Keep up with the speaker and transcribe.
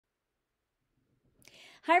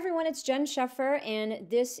Hi everyone, it's Jen Sheffer, and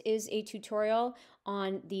this is a tutorial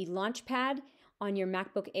on the Launchpad on your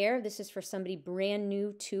MacBook Air. This is for somebody brand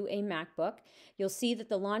new to a MacBook. You'll see that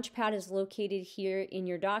the Launchpad is located here in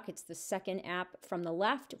your dock. It's the second app from the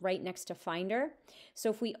left, right next to Finder.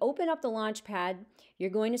 So if we open up the Launchpad,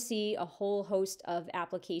 you're going to see a whole host of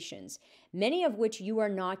applications, many of which you are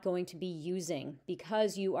not going to be using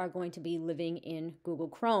because you are going to be living in Google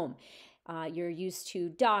Chrome. You're used to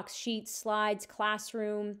docs, sheets, slides,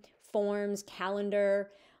 classroom, forms,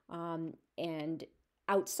 calendar, and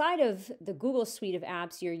outside of the Google suite of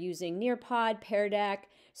apps, you're using Nearpod, Pear Deck,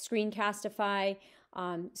 Screencastify.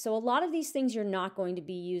 So a lot of these things you're not going to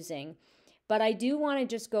be using. But I do want to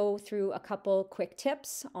just go through a couple quick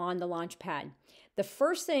tips on the Launchpad. The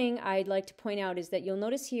first thing I'd like to point out is that you'll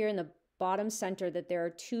notice here in the bottom center that there are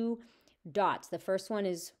two dots. The first one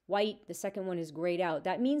is white, the second one is grayed out.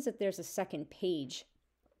 That means that there's a second page.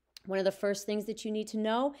 One of the first things that you need to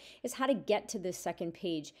know is how to get to this second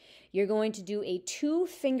page. You're going to do a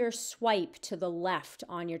two-finger swipe to the left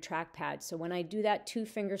on your trackpad. So when I do that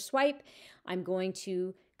two-finger swipe, I'm going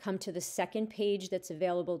to come to the second page that's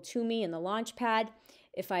available to me in the Launchpad.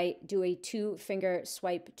 If I do a two-finger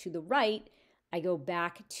swipe to the right, I go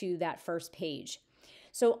back to that first page.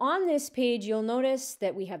 So on this page, you'll notice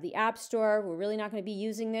that we have the App Store. We're really not going to be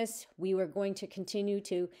using this. We were going to continue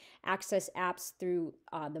to access apps through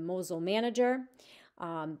the Mosyle Manager.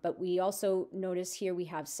 But we also notice here we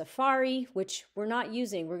have Safari, which we're not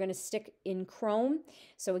using. We're going to stick in Chrome.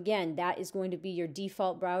 So again, that is going to be your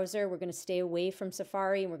default browser. We're going to stay away from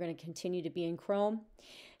Safari and we're going to continue to be in Chrome.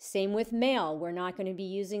 Same with Mail. We're not going to be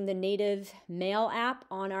using the native Mail app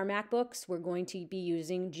on our MacBooks. We're going to be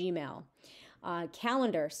using Gmail.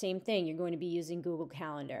 Calendar, same thing. You're going to be using Google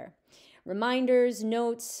Calendar. Reminders,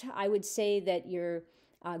 notes, I would say that your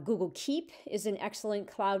Google Keep is an excellent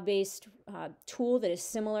cloud-based tool that is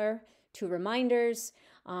similar to reminders.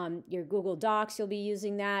 Your Google Docs, you'll be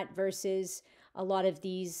using that versus a lot of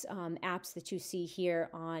these apps that you see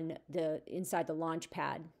here on inside the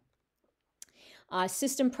Launchpad.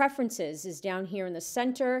 System preferences is down here in the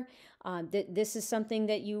center. This is something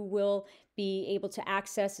that you will be able to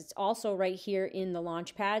access. It's also right here in the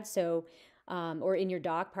Launchpad, so or in your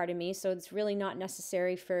dock, pardon me. So it's really not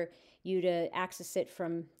necessary for you to access it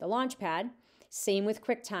from the Launchpad. Same with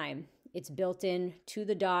QuickTime. It's built in to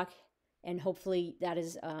the dock, and hopefully that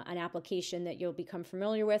is an application that you'll become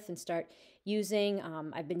familiar with and start using.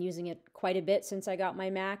 I've been using it quite a bit since I got my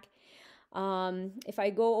Mac. If I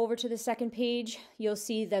go over to the second page, you'll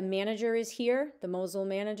see the manager is here, the Mosyle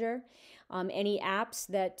Manager. Any apps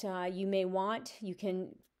that you may want, you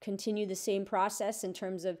can continue the same process in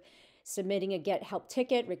terms of submitting a Get Help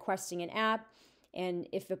ticket, requesting an app, and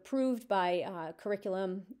if approved by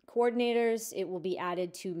curriculum coordinators, it will be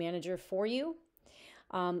added to Manager for you.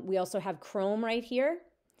 We also have Chrome right here.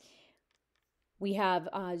 We have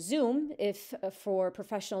Zoom, if for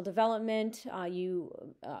professional development,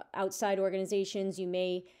 outside organizations, you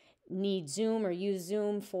may need Zoom or use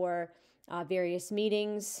Zoom for various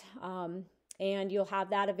meetings, and you'll have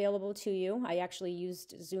that available to you. I actually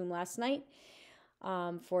used Zoom last night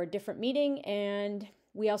for a different meeting, and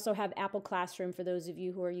we also have Apple Classroom for those of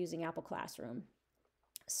you who are using Apple Classroom.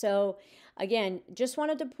 So again, just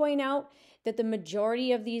wanted to point out that the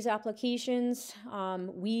majority of these applications,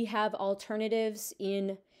 we have alternatives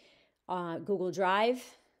in Google Drive.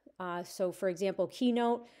 So for example,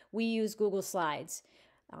 Keynote, we use Google Slides.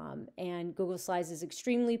 And Google Slides is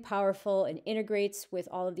extremely powerful and integrates with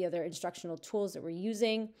all of the other instructional tools that we're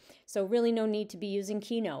using. So really no need to be using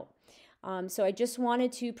Keynote. So I just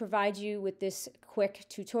wanted to provide you with this quick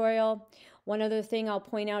tutorial. One other thing I'll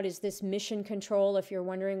point out is this mission control. If you're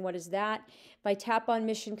wondering what is that, if I tap on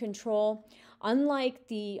mission control, unlike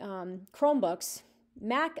the Chromebooks,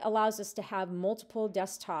 Mac allows us to have multiple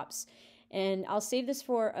desktops. And I'll save this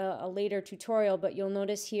for a later tutorial, but you'll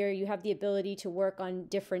notice here you have the ability to work on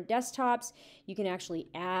different desktops. You can actually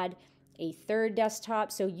add a third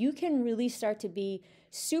desktop, so you can really start to be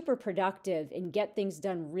super productive and get things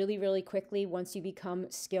done really, really quickly once you become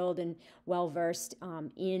skilled and well-versed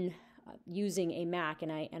in using a Mac,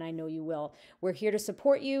 and I know you will. We're here to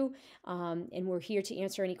support you, and we're here to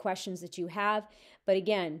answer any questions that you have. But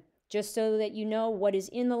again, just so that you know what is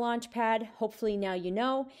in the Launchpad, hopefully now you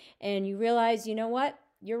know, and you realize, you know what,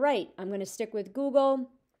 you're right, I'm going to stick with Google.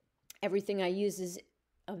 Everything I use is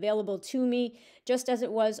available to me just as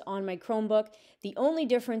it was on my Chromebook. The only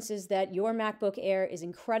difference is that your MacBook Air is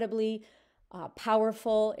incredibly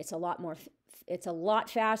powerful. It's a lot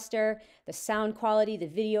faster. The sound quality, the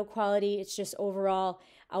video quality, it's just overall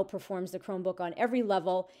outperforms the Chromebook on every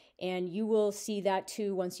level. and you will see that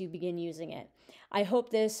too once you begin using it. I hope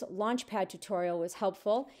this Launchpad tutorial was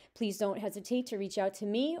helpful. Please don't hesitate to reach out to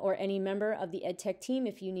me or any member of the EdTech team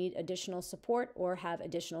if you need additional support or have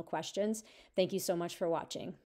additional questions. Thank you so much for watching.